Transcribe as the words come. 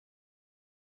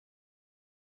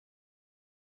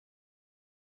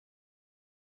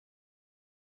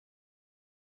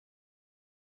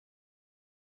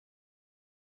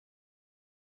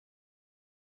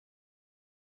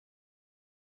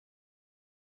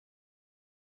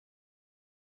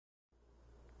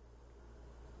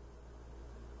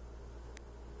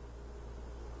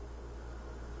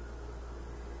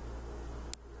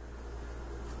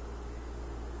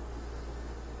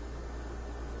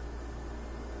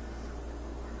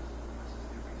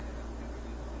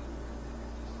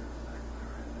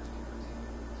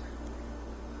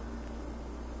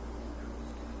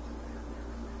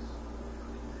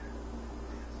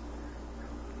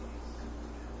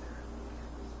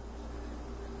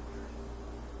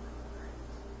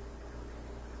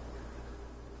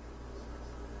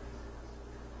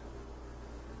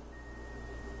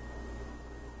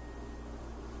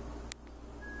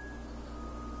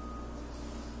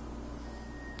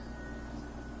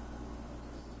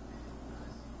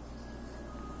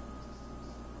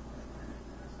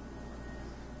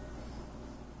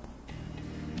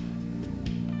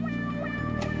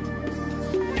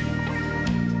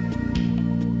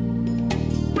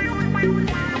We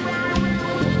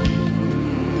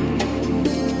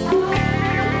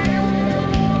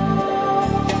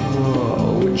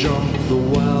jumped the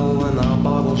well in our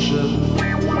bottle ship,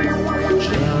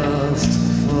 just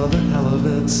for the hell of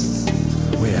it.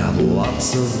 We had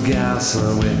lots of gas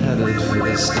and we headed for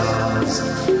the stars.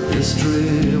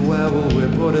 History, where will we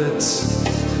put it?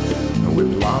 We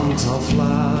plant our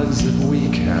flags if we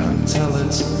can't tell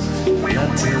it.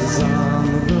 Letters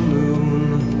on the moon.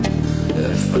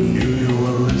 If I knew you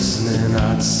were listening,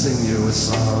 I'd sing you a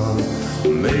song.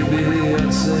 Maybe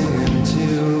I'd sing in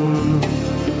tune.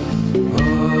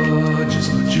 Oh,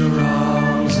 just put your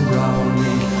arms around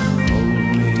me,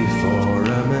 hold me for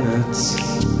a minute.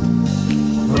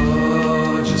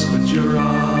 Oh, just put your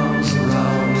arms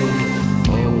around me,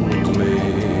 hold me.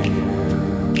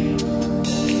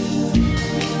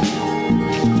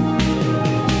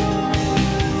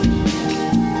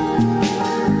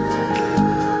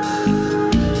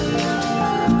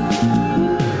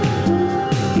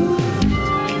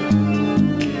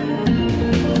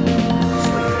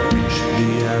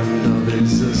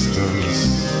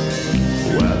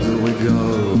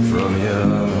 Go from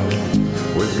here.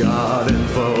 We've got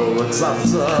info, it's up to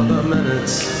the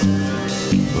minutes.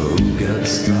 Who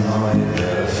gets behind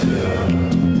their fear?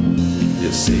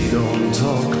 You see, don't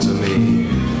talk to me.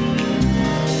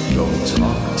 Don't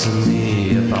talk to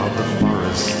me about the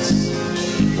forests.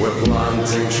 We're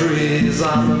planting trees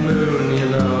on the moon, you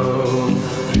know.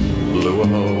 Blew a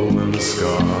hole in the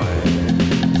sky.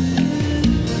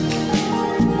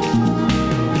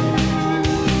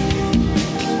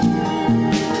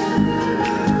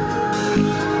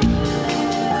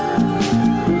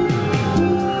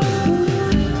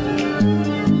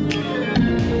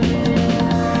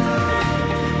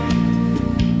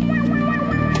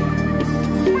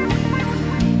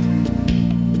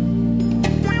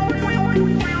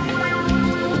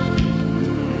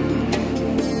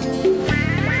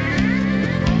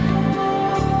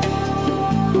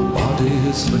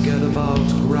 Forget about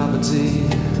gravity.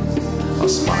 Our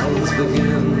spines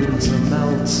begin to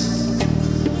melt.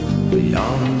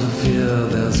 Beyond fear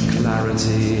there's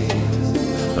clarity,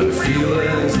 and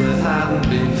feelings that hadn't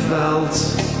been felt.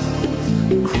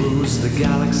 Cruise the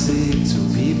galaxy, two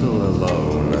people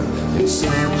alone, in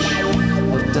search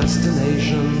of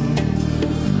destination.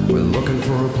 We're looking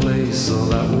for a place so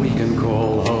that we can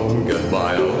call home.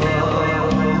 Goodbye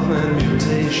love and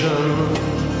mutation.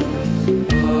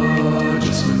 Oh,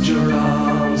 just put your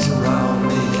arms around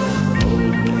me,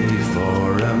 hold me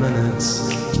for a minute.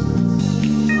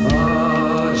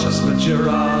 Oh, just put your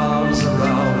arms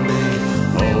around me,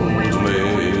 hold me.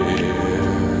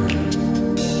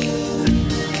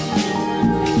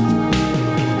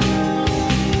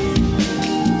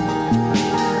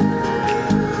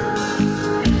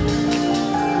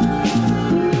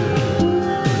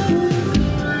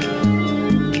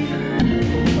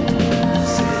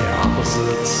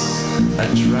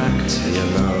 Attract, you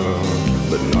know,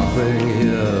 but nothing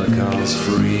here comes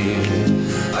free.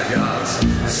 I got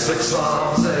 6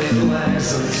 arms, 8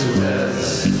 legs and 2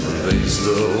 heads, and they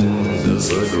still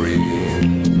disagree.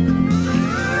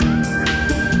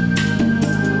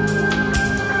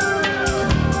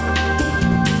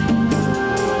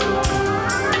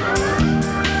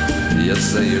 You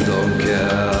say you don't care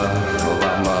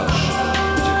that much,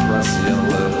 you press your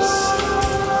lips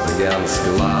against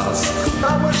glass. I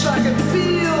wish I could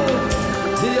feel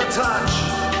your touch.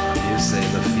 You say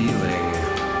the